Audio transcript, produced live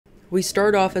We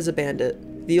start off as a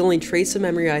bandit. The only trace of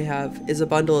memory I have is a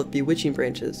bundle of bewitching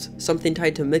branches, something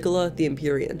tied to Majula the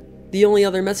Empyrean. The only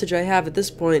other message I have at this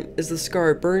point is the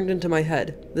scar burned into my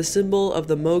head, the symbol of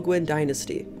the Mohgwyn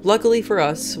Dynasty. Luckily for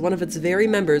us, one of its very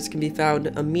members can be found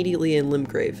immediately in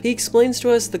Limgrave. He explains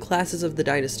to us the classes of the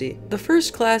dynasty. The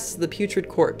first class is the Putrid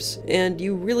Corpse, and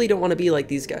you really don't want to be like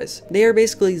these guys. They are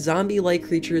basically zombie-like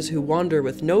creatures who wander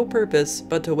with no purpose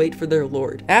but to wait for their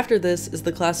lord. After this is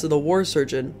the class of the War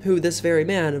Surgeon, who this very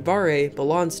man, Vare,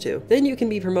 belongs to. Then you can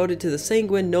be promoted to the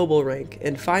Sanguine Noble rank,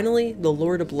 and finally, the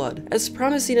Lord of Blood. As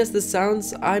promising as this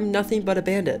sounds, I'm nothing but a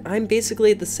bandit. I'm basically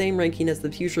at the same ranking as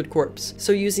the Putrid Corpse,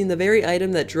 so using the very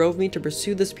item that drove me to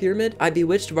pursue this pyramid, I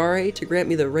bewitched Vare to grant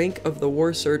me the rank of the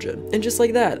War Surgeon. And just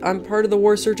like that, I'm part of the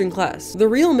War Surgeon class. The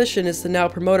real mission is to now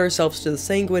promote ourselves to the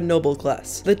Sanguine Noble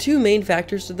class. The two main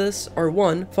factors to this are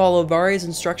 1. Follow Vare's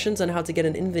instructions on how to get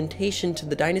an invitation to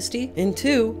the dynasty, and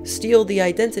 2. Steal the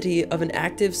identity of an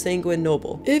active Sanguine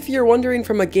Noble. If you're wondering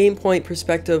from a game point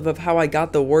perspective of how I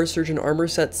got the War Surgeon armor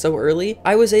set so early,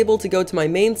 I was able to go to my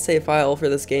main save file for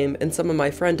this game and summon my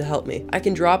friend to help me. I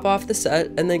can drop off the set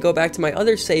and then go back to my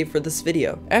other save for this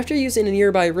video. After using a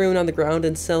nearby rune on the ground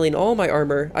and selling all my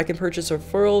armor, I can purchase a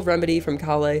Furl remedy from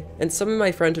Kale and summon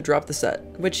my friend to drop the set,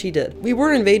 which he did. We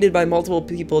were invaded by multiple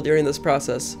people during this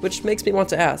process, which makes me want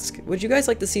to ask, would you guys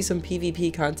like to see some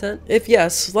PvP content? If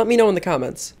yes, let me know in the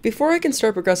comments. Before I can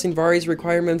start progressing Vare's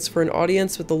requirements for an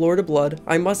audience with the Lord of Blood,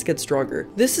 I must get stronger.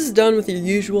 This is done with your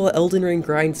usual Elden Ring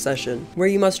grind session, where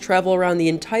you must travel around the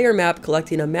entire map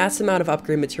collecting a mass amount of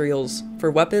upgrade materials for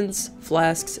weapons,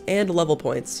 flasks, and level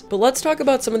points. But let's talk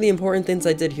about some of the important things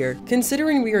I did here.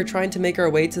 Considering we are trying to make our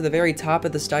way to the very top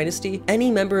of this dynasty, any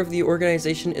member of the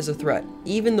organization is a threat,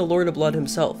 even the Lord of Blood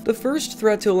himself. The first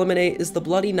threat to eliminate is the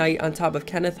Bloody Knight on top of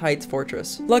Kenneth Heights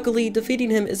Fortress. Luckily, defeating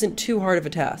him isn't too hard of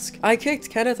a task. I kicked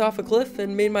Kenneth off a cliff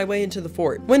and made my way into the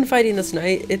fort. When fighting this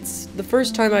knight, it's the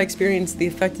first time I experienced the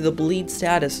effect of the bleed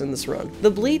status in this run.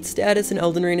 The bleed status in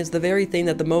Elden Ring is the very thing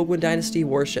that the Mohgwyn Dynasty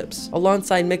worships,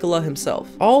 alongside Majula himself.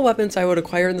 All weapons I would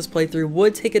acquire in this playthrough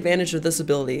would take advantage of this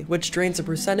ability, which drains a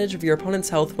percentage of your opponent's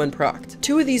health when procced.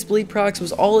 2 of these bleed procs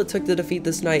was all it took to defeat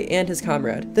this knight and his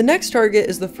comrade. The next target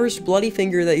is the first bloody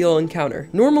finger that you'll encounter.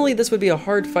 Normally this would be a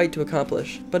hard fight to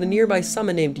accomplish, but a nearby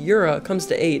summon named Yura comes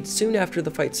to aid soon after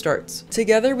the fight starts.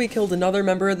 Together we killed another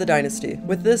member of the dynasty.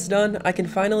 With this done, I can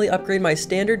finally upgrade my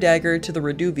standard dagger to the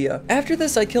Reduvia. After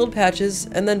this I killed Patches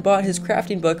and then bought his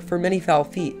crafting book for Many Foul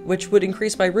Feet, which would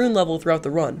increase my rune level throughout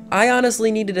the run. I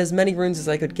honestly needed as many runes as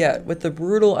I could get, with the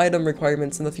brutal item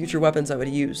requirements and the future weapons I would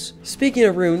use. Speaking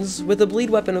of runes, with the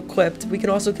bleed weapon equipped, we can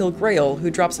also kill Grail,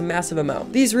 who drops a massive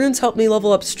amount. These runes help me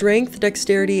level up Strength,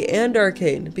 Dexterity, and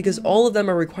Arcane, because all of them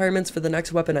are requirements for the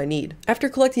next weapon I need. After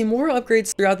collecting more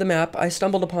upgrades throughout the map, I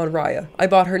stumbled upon Raya. I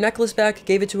bought her necklace back,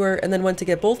 gave it to her, and then went to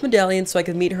get both medallions so I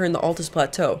could meet her in the Altus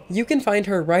Plateau. You can find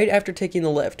her right after taking the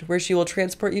lift, where she will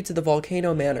transport you to the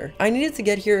Volcano Manor. I needed to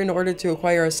get here in order to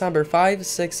acquire a somber 5,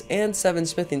 6, and 7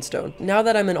 smithing stone. Now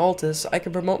that I'm in Altus, I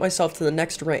can promote myself to the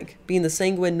next rank, being the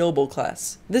Sanguine Noble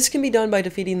class. This can be done by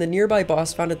defeating the nearby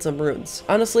boss found in some runes.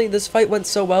 Honestly, this fight went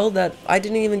so well that I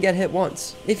didn't even get hit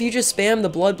once. If you just spam the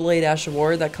Bloodblade Ash of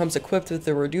War that comes equipped with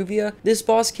the Reduvia, this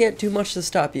boss can't do much to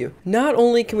stop you. Not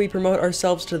only can we promote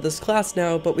ourselves to this class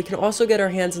now, but we can also get our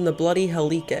hands on the Bloody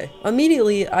Helike.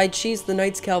 Immediately, I cheesed the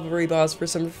Knight's Cavalry boss for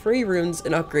some free runes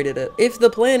and upgraded it. If the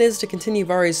plan is to continue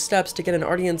Vare's steps to get an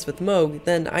audience with Mohg,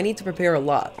 then I need to prepare a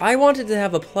lot. I wanted to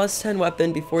have a plus 10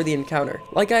 weapon before the encounter.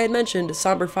 Like I had mentioned,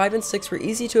 Somber 5 and 6 were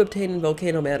easy to obtain in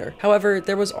Volcano Manor. However,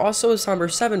 there was also a Somber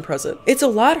 7 present. It's a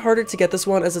lot harder to get this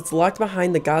one as it's locked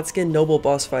behind the Godskin Noble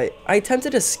boss fight. I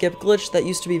attempted a skip glitch that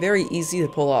used to be very easy to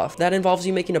pull off. That involves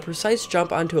you making a precise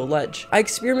jump onto a ledge. I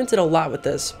experimented a lot with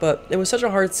this, but it was such a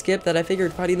hard skip that I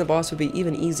figured fighting the boss would be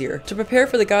even easier. To prepare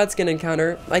for the Godskin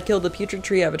encounter, I killed the Putrid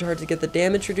Tree avatar to get the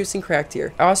damage reducing crack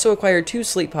tier. I also acquired 2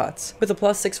 sleep pots. With a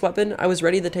plus 6 weapon, I was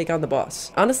ready to take on the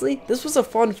boss. Honestly, this was a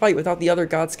fun fight without the other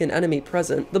Godskin enemy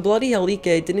present. The Bloody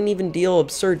Helike didn't even deal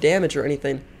absurd damage or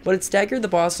anything, but it staggered the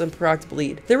boss and procced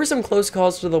bleed. There were some close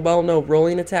calls to the well-known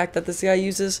rolling attack that this guy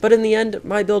uses, but in the end,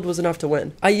 my build was enough to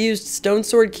win. I used Stone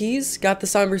Sword keys, got the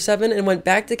Somber 7, and went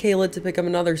back to Caelid to pick up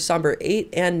another Somber 8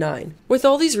 and 9. With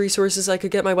all these resources, I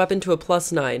could get my weapon to a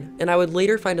plus 9, and I would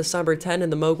later find a Somber 10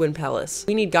 in the Mohgwyn Palace.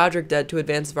 We need Godric dead to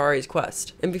advance Vare's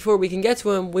quest, and before we can get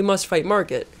to him, we must fight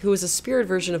Market, who is a spirit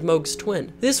version of Mohg's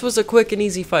twin. This was a quick and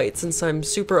easy fight since I'm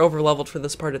super overleveled for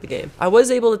this part of the game. I was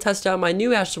able to test out my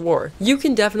new Ash of War. You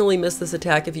can definitely miss this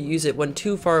attack if you use it when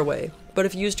too far away. but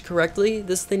if used correctly,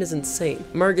 this thing is insane.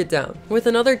 Mark it down. With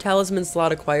another talisman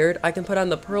slot acquired, I can put on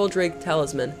the Pearl Drake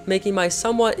talisman, making my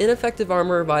somewhat ineffective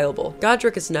armor viable.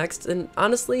 Godric is next, and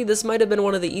honestly, this might have been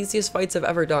one of the easiest fights I've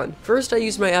ever done. First, I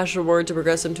used my Astral Ward to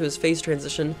progress him to his phase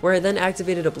transition, where I then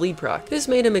activated a bleed proc. This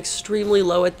made him extremely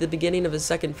low at the beginning of his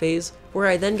second phase, where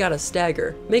I then got a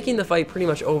stagger, making the fight pretty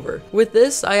much over. With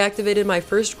this, I activated my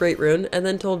first Great Rune and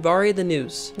then told Vari the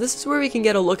news. This is where we can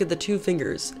get a look at the Two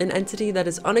Fingers, an entity that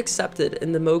is unaccepted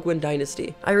in the Mohgwyn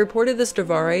Dynasty. I reported this to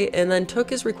Vari and then took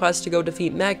his request to go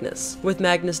defeat Magnus. With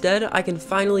Magnus dead, I can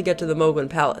finally get to the Mohgwyn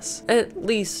Palace. At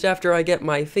least after I get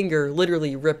my finger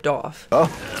literally ripped off.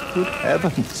 Oh, good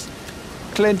heavens.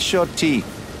 Clench your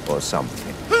teeth or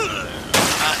something.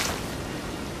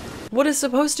 What is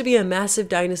supposed to be a massive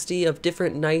dynasty of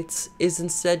different knights is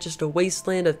instead just a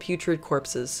wasteland of putrid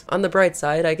corpses. On the bright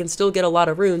side, I can still get a lot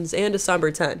of runes and a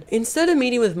somber 10. Instead of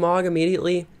meeting with Mohg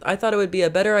immediately, I thought it would be a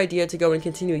better idea to go and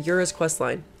continue Yura's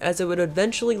questline, as it would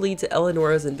eventually lead to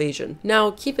Eleonora's invasion.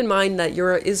 Now, keep in mind that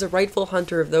Yura is a rightful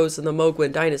hunter of those in the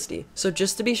Mohgwyn dynasty, so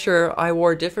just to be sure, I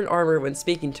wore different armor when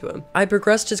speaking to him. I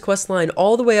progressed his questline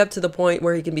all the way up to the point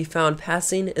where he can be found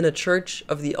passing in a church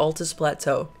of the Altus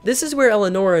Plateau. This is where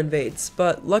Eleonora invades,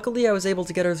 but luckily I was able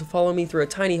to get her to follow me through a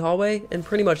tiny hallway and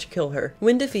pretty much kill her.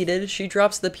 When defeated, she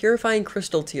drops the Purifying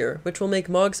Crystal tier, which will make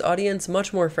Mohg's audience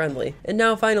much more friendly. And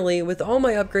now finally, with all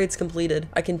my upgrades completed,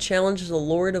 I can challenge the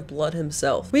Lord of Blood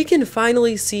himself. We can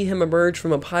finally see him emerge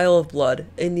from a pile of blood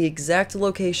in the exact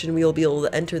location we will be able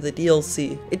to enter the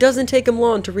DLC. It doesn't take him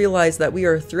long to realize that we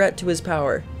are a threat to his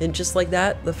power, and just like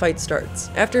that, the fight starts.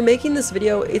 After making this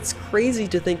video, it's crazy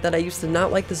to think that I used to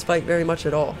not like this fight very much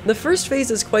at all. The first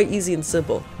phase is quite easy and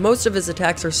simple. Most of his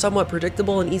attacks are somewhat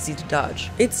predictable and easy to dodge.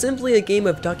 It's simply a game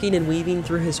of ducking and weaving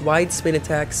through his wide spin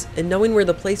attacks and knowing where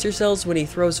to place yourselves when he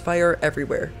throws fire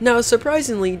everywhere. Now,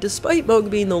 surprisingly, despite Mohg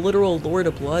being the literal Lord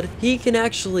of Blood, he can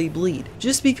actually bleed.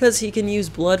 Just because he can use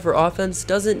blood for offense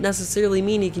doesn't necessarily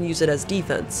mean he can use it as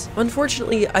defense.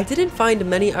 Unfortunately, I didn't find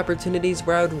many opportunities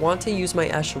where I would want to use my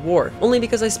Ash of War, only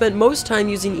because I spent most time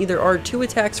using either R2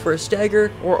 attacks for a stagger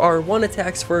or R1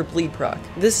 attacks for a bleed proc.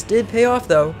 This did pay off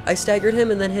though. I staggered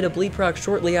him and then hit a bleed proc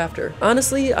shortly after.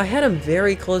 Honestly, I had him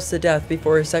very close to death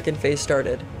before his second phase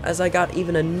started, as I got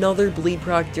even another bleed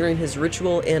proc during his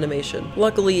ritual animation.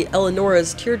 Luckily,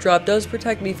 Eleonora's teardrop does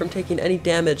protect me from taking any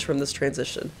damage from this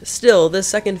transition. Still, this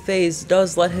second phase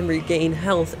does let him regain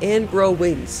health and grow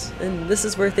wings, and this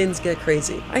is where things get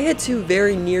crazy. I had two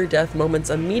very near-death moments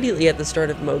immediately at the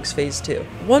start of Mohg's phase 2.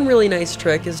 One really nice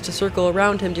trick is to circle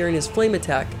around him during his flame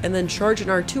attack and then charge an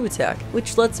R2 attack,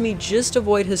 which lets me just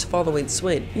avoid his following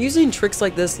swing. Using tricks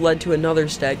like this led to another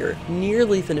stagger,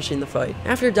 nearly finishing the fight.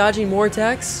 After dodging more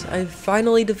attacks, I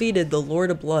finally defeated the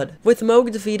Lord of Blood. With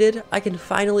Mohg defeated, I can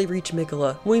finally reach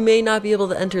Miquella. We may not be able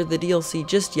to enter the DLC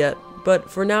just yet,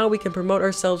 but for now we can promote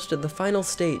ourselves to the final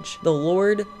stage, the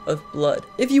Lord of Blood.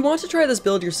 If you want to try this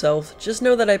build yourself, just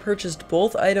know that I purchased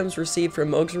both items received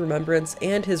from Mohg's Remembrance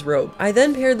and his robe. I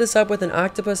then paired this up with an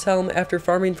octopus helm after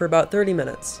farming for about 30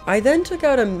 minutes. I then took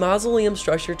out a mausoleum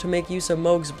structure to make use of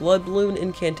Mohg's Blood Balloon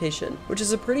incantation, which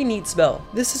is a pretty neat spell.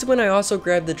 This is when I also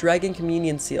grabbed the Dragon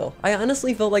Communion seal. I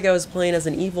honestly felt like I was playing as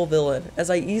an evil villain,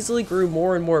 as I easily grew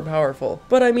more and more powerful.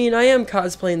 But I mean, I am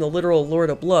cosplaying the literal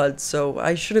Lord of Blood, so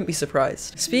I shouldn't be surprised.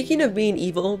 Speaking of being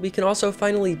evil, we can also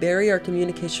finally bury our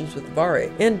communications with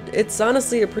Vari, and it's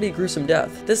honestly a pretty gruesome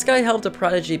death. This guy helped a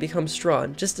prodigy become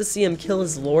strong, just to see him kill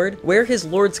his lord, wear his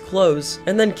lord's clothes,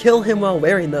 and then kill him while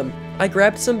wearing them. I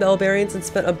grabbed some bell bearings and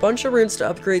spent a bunch of runes to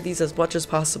upgrade these as much as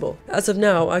possible. As of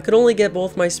now, I could only get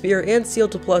both my spear and seal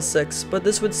to +6, but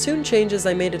this would soon change as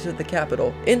I made it to the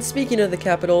capital. And speaking of the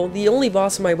capital, the only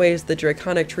boss on my way is the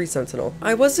Draconic Tree Sentinel.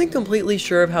 I wasn't completely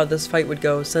sure of how this fight would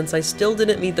go since I still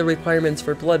didn't meet the requirements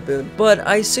for Blood Boon, but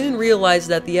I soon realized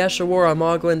that the Ash of War on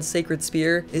Mohgwyn's Sacred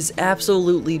Spear is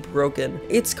absolutely broken.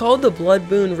 It's called the Blood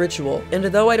Boon Ritual, and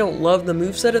though I don't love the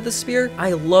moveset of the spear,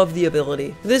 I love the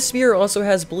ability. This spear also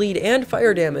has bleed and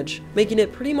fire damage, making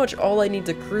it pretty much all I need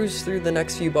to cruise through the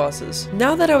next few bosses.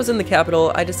 Now that I was in the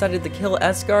capital, I decided to kill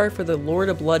Esgar for the Lord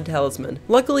of Blood talisman.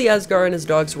 Luckily, Esgar and his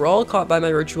dogs were all caught by my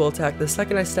ritual attack the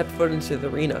second I stepped foot into the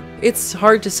arena. It's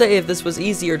hard to say if this was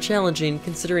easy or challenging,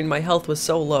 considering my health was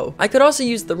so low. I could also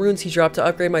use the runes he dropped to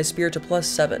upgrade my spear to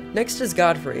 +7. Next is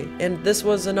Godfrey, and this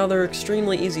was another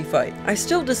extremely easy fight. I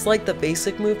still dislike the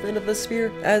basic movement of the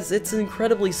spear, as it's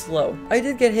incredibly slow. I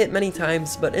did get hit many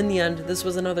times, but in the end, this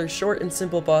was another short and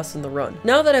simple boss in the run.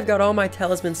 Now that I've got all my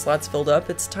talisman slots filled up,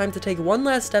 it's time to take one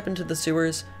last step into the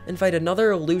sewers and fight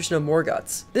another illusion of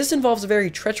Morgoth's. This involves a very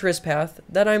treacherous path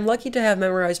that I'm lucky to have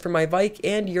memorized from my Vike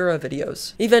and Yura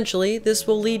videos. Eventually, this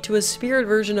will lead to a spirit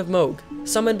version of Mohg,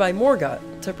 summoned by Morgoth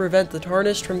to prevent the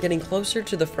Tarnished from getting closer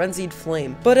to the frenzied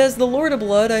flame. But as the Lord of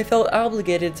Blood, I felt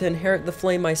obligated to inherit the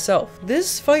flame myself.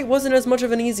 This fight wasn't as much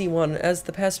of an easy one as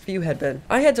the past few had been.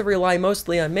 I had to rely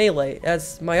mostly on melee,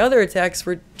 as my other attacks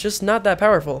were just not that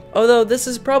powerful. Although this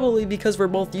is probably because we're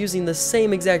both using the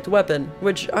same exact weapon,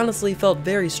 which honestly felt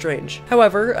very strange.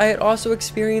 However, I had also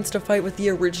experienced a fight with the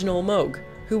original Mohg,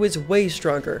 who is way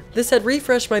stronger. This had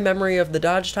refreshed my memory of the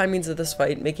dodge timings of this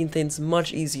fight, making things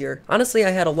much easier. Honestly,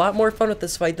 I had a lot more fun with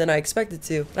this fight than I expected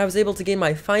to. I was able to gain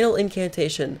my final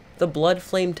incantation, the Blood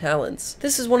Flame Talons.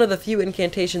 This is one of the few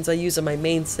incantations I use on my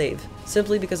main save,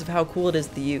 simply because of how cool it is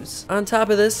to use. On top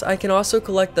of this, I can also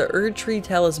collect the Erd Tree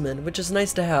Talisman, which is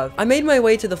nice to have. I made my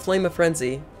way to the Flame of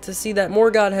Frenzy, to see that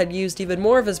Morgoth had used even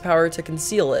more of his power to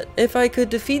conceal it. If I could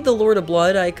defeat the Lord of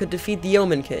Blood, I could defeat the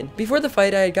Omen King. Before the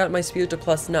fight, I had got my spear to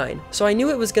 +9, so I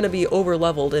knew it was going to be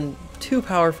over-leveled and too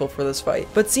powerful for this fight.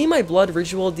 But seeing my blood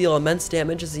ritual deal immense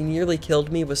damage as he nearly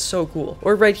killed me was so cool.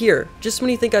 Or right here, just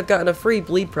when you think I've gotten a free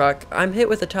bleed proc, I'm hit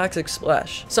with a toxic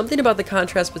splash. Something about the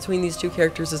contrast between these two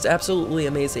characters is absolutely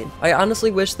amazing. I honestly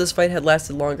wish this fight had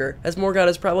lasted longer, as Morgoth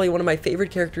is probably one of my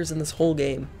favorite characters in this whole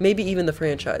game, maybe even the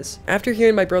franchise. After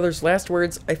hearing my brother's last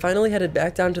words, I finally headed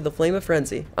back down to the Flame of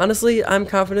Frenzy. Honestly, I'm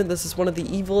confident this is one of the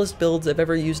evilest builds I've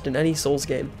ever used in any Souls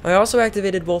game. I also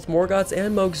activated both Morgoth's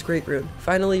and Mohg's Great Rune,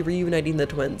 finally reuniting the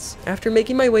twins. After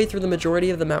making my way through the majority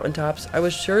of the mountaintops, I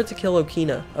was sure to kill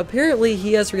Okina. Apparently,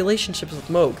 he has relationships with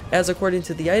Mohg, as according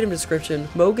to the item description,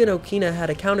 Mohg and Okina had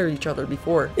encountered each other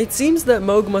before. It seems that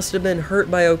Mohg must have been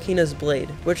hurt by Okina's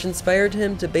blade, which inspired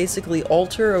him to basically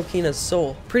alter Okina's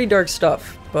soul. Pretty dark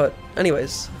stuff. But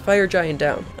anyways, Fire Giant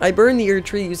down. I burned the Erd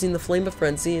Tree using the Flame of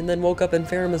Frenzy and then woke up in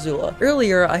Majula.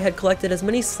 Earlier, I had collected as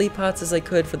many sleep pots as I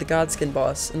could for the Godskin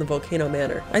boss in the Volcano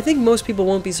Manor. I think most people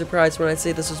won't be surprised when I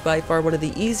say this was by far one of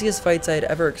the easiest fights I had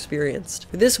ever experienced.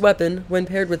 This weapon, when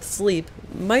paired with sleep,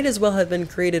 might as well have been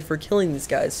created for killing these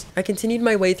guys. I continued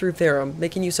my way through Farum,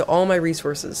 making use of all my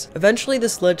resources. Eventually,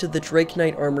 this led to the Drake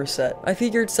Knight armor set. I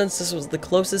figured since this was the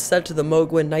closest set to the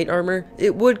Mohgwyn Knight armor,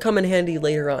 it would come in handy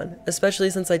later on, especially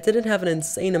since I didn't have an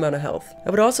insane amount of health.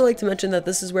 I would also like to mention that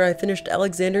this is where I finished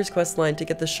Alexander's questline to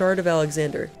get the Shard of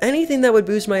Alexander. Anything that would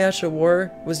boost my Asha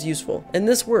War was useful, and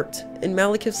this worked. In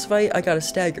Malekith's fight, I got a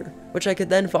stagger, which I could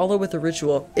then follow with a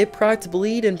ritual. It procced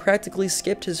bleed and practically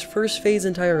skipped his first phase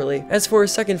entirely. As for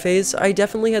his second phase, I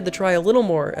definitely had to try a little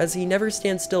more, as he never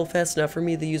stands still fast enough for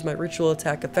me to use my ritual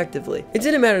attack effectively. It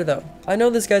didn't matter though. I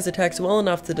know this guy's attacks well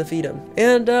enough to defeat him.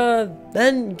 And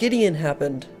then Gideon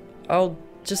happened. I'll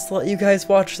just let you guys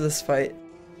watch this fight.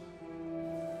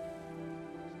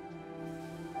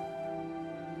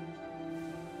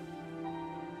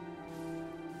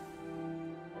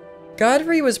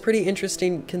 Godfrey was pretty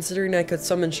interesting considering I could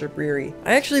summon Shabriri.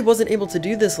 I actually wasn't able to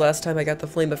do this last time I got the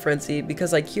Flame of Frenzy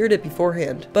because I cured it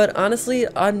beforehand, but honestly,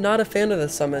 I'm not a fan of the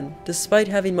summon, despite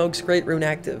having Mohg's Great Rune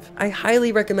active. I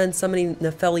highly recommend summoning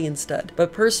Nefeli instead,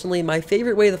 but personally, my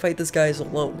favorite way to fight this guy is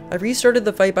alone. I restarted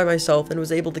the fight by myself and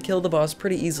was able to kill the boss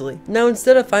pretty easily. Now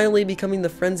instead of finally becoming the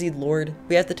Frenzied Lord,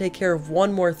 we have to take care of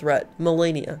one more threat,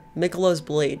 Malenia, Mikola's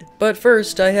blade. But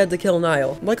first, I had to kill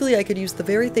Niall. Luckily, I could use the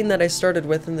very thing that I started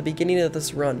with in the beginning of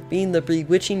this run, being the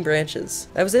Bewitching Branches.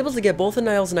 I was able to get both of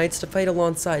Niall's knights to fight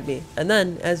alongside me, and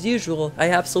then, as usual, I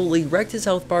absolutely wrecked his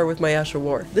health bar with my Asha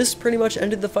War. This pretty much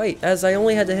ended the fight, as I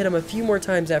only had to hit him a few more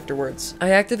times afterwards. I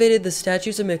activated the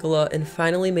statues of Mikola and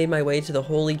finally made my way to the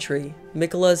Holy Tree,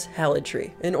 Mikola's Hallowed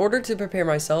Tree. In order to prepare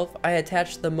myself, I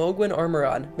attached the Mohgwyn armor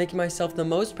on, making myself the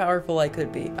most powerful I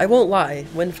could be. I won't lie,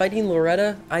 when fighting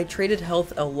Loretta, I traded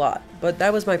health a lot, but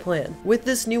that was my plan. With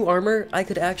this new armor, I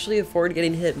could actually afford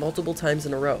getting hit multiple times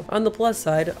in a row. On the plus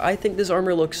side, I think this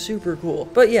armor looks super cool.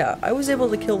 But yeah, I was able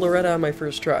to kill Loretta on my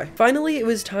first try. Finally, it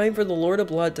was time for the Lord of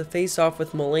Blood to face off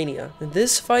with Malenia.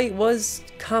 This fight was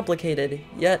complicated,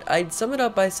 yet I'd sum it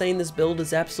up by saying this build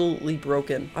is absolutely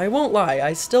broken. I won't lie,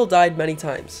 I still died many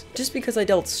times. Just because I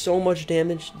dealt so much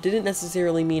damage didn't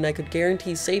necessarily mean I could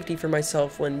guarantee safety for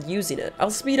myself when using it.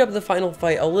 I'll speed up the final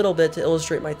fight a little bit to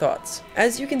illustrate my thoughts.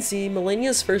 As you can see,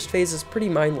 Malenia's first phase is pretty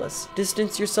mindless.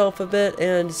 Distance yourself a bit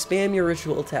and spam your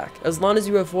ritual attack. As long as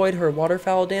you avoid her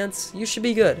waterfowl dance, you should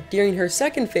be good. During her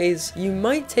second phase, you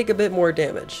might take a bit more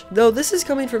damage. Though this is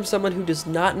coming from someone who does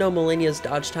not know Malenia's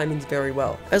dodge timings very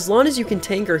well. As long as you can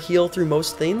tank or heal through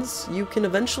most things, you can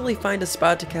eventually find a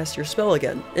spot to cast your spell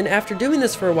again. And after doing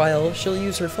this for a while, she'll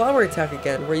use her flower attack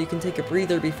again, where you can take a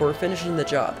breather before finishing the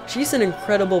job. She's an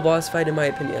incredible boss fight in my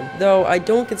opinion, though I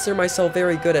don't consider myself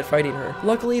very good at fighting her.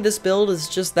 Luckily, this build is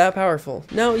just that powerful.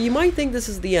 Now, you might think this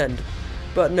is the end,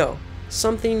 but no.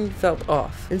 Something felt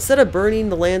off. Instead of burning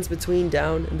the lands between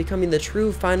down and becoming the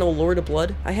true final Lord of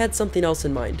Blood, I had something else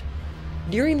in mind.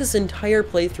 During this entire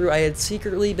playthrough, I had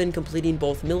secretly been completing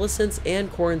both Millicent's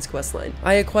and Corrin's questline.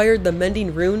 I acquired the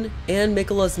Mending Rune and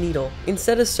Miquella's Needle.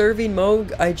 Instead of serving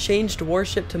Mohg, I changed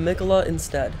worship to Miquella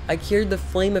instead. I cured the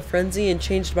Flame of Frenzy and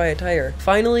changed my attire.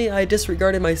 Finally, I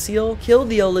disregarded my seal, killed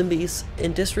the Olimbis,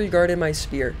 and disregarded my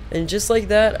spear. And just like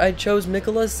that, I chose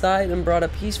Miquella's side and brought a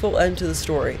peaceful end to the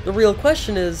story. The real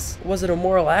question is, was it a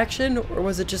moral action, or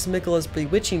was it just Miquella's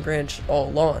bewitching branch all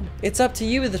along? It's up to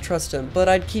you to trust him, but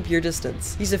I'd keep your distance.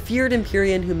 He's a feared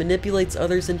Empyrean who manipulates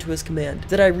others into his command.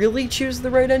 Did I really choose the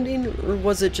right ending, or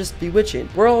was it just bewitching?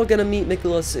 We're all gonna meet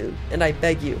Miquella soon, and I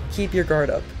beg you, keep your guard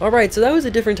up. Alright, so that was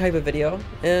a different type of video,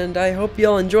 and I hope you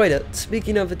all enjoyed it.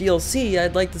 Speaking of the DLC,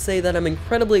 I'd like to say that I'm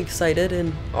incredibly excited,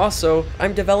 and also,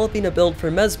 I'm developing a build for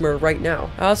Mesmer right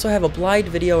now. I also have a Blide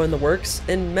video in the works,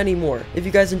 and many more. If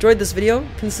you guys enjoyed this video,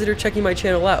 consider checking my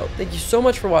channel out. Thank you so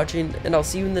much for watching, and I'll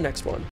see you in the next one.